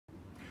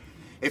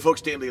Hey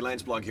folks, Daily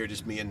Landsblog here,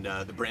 just me and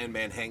the brand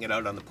man hanging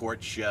out on the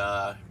porch.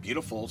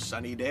 Beautiful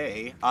sunny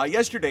day.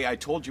 Yesterday I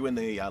told you in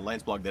the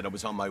Landsblog that I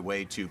was on my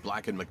way to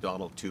Black &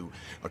 McDonald to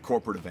a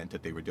corporate event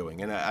that they were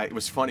doing. And it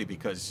was funny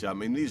because, I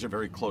mean, these are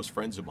very close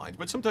friends of mine,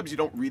 but sometimes you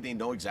don't really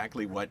know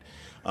exactly what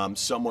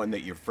someone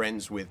that you're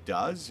friends with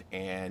does.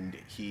 And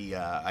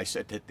I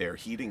said that they're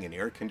heating and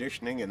air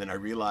conditioning, and then I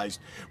realized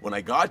when I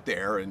got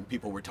there and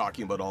people were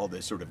talking about all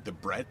this sort of the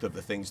breadth of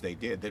the things they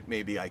did, that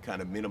maybe I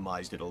kind of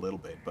minimized it a little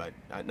bit, but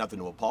nothing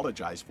to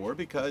apologize for,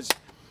 because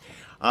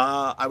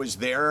I was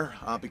there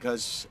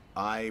because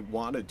I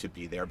wanted to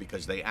be there,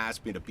 because they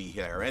asked me to be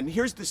here. And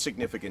here's the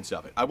significance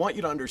of it. I want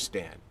you to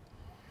understand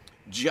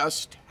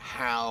just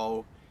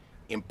how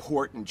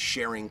important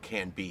sharing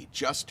can be,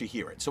 just to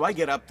hear it. So I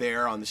get up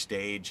there on the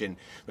stage and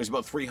there's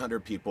about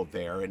 300 people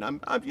there, and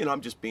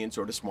I'm just being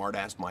sort of smart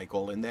ass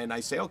Michael, and then I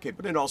say, okay,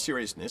 but in all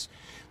seriousness,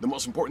 the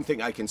most important thing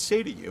I can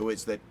say to you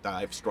is that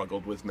I've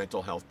struggled with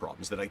mental health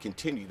problems, that I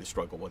continue to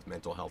struggle with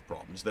mental health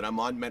problems, that I'm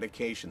on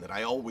medication, that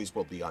I always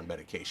will be on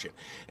medication.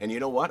 And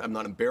you know what? I'm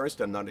not embarrassed,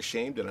 I'm not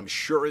ashamed, and I'm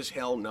sure as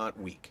hell not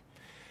weak.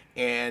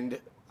 And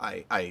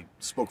I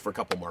spoke for a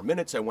couple more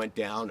minutes, I went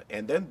down,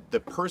 and then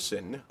the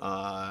person,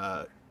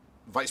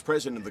 vice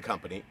president of the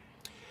company,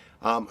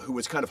 who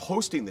was kind of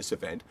hosting this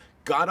event,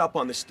 got up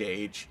on the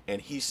stage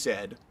and he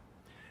said,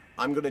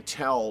 I'm going to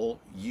tell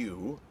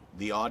you,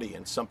 the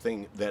audience,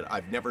 something that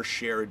I've never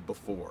shared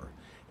before.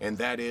 And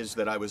that is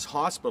that I was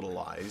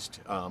hospitalized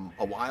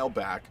a while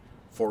back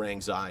for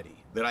anxiety.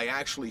 That I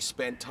actually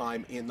spent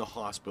time in the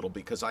hospital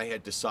because I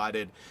had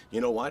decided, you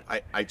know what,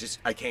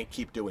 I can't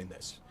keep doing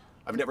this.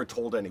 I've never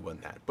told anyone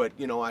that, but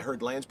you know, I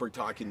heard Landsberg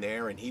talking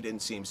there and he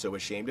didn't seem so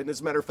ashamed. And as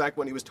a matter of fact,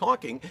 when he was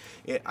talking,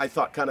 I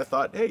kind of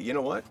thought, hey, you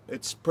know what?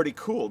 It's pretty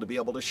cool to be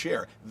able to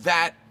share.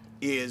 That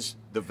is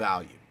the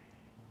value.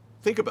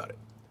 Think about it.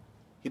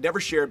 He'd never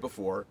shared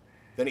before,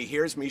 then he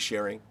hears me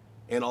sharing,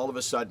 and all of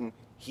a sudden,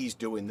 he's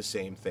doing the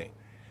same thing.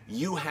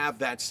 You have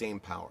that same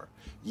power.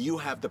 You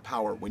have the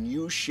power. When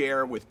you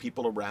share with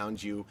people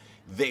around you,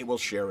 they will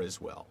share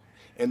as well.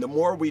 And the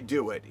more we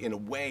do it in a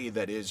way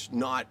that is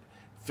not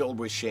filled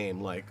with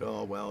shame, like,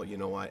 oh, well, you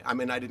know, I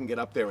mean, I didn't get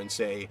up there and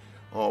say,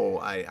 oh,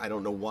 I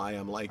don't know why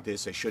I'm like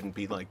this, I shouldn't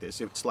be like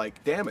this. It's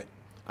like, damn it,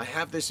 I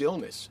have this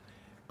illness.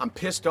 I'm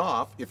pissed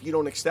off if you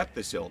don't accept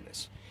this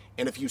illness.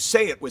 And if you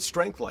say it with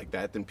strength like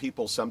that, then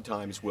people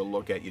sometimes will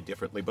look at you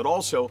differently. But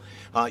also,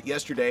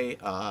 yesterday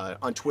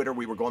on Twitter,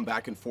 we were going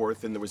back and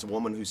forth, and there was a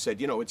woman who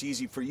said, you know, it's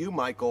easy for you,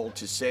 Michael,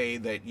 to say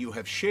that you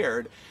have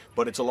shared,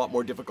 but it's a lot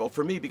more difficult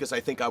for me because I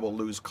think I will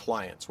lose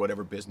clients,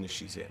 whatever business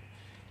she's in.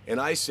 And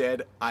I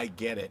said, I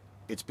get it.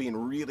 It's been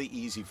really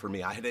easy for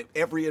me. I had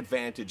every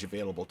advantage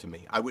available to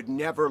me. I would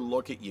never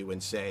look at you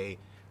and say,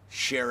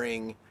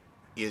 sharing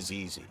is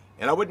easy.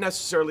 And I wouldn't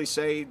necessarily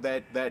say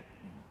that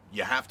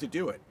you have to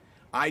do it.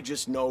 I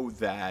just know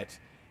that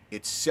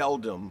it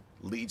seldom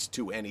leads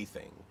to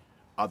anything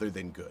other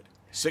than good.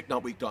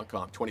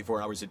 SickNotWeak.com, 24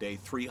 hours a day,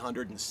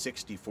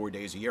 364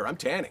 days a year. I'm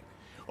tanning.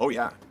 Oh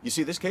yeah, you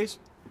see this case?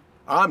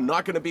 I'm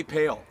not gonna be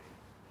pale.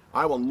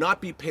 I will not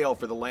be pale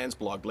for the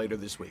Landsblog later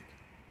this week.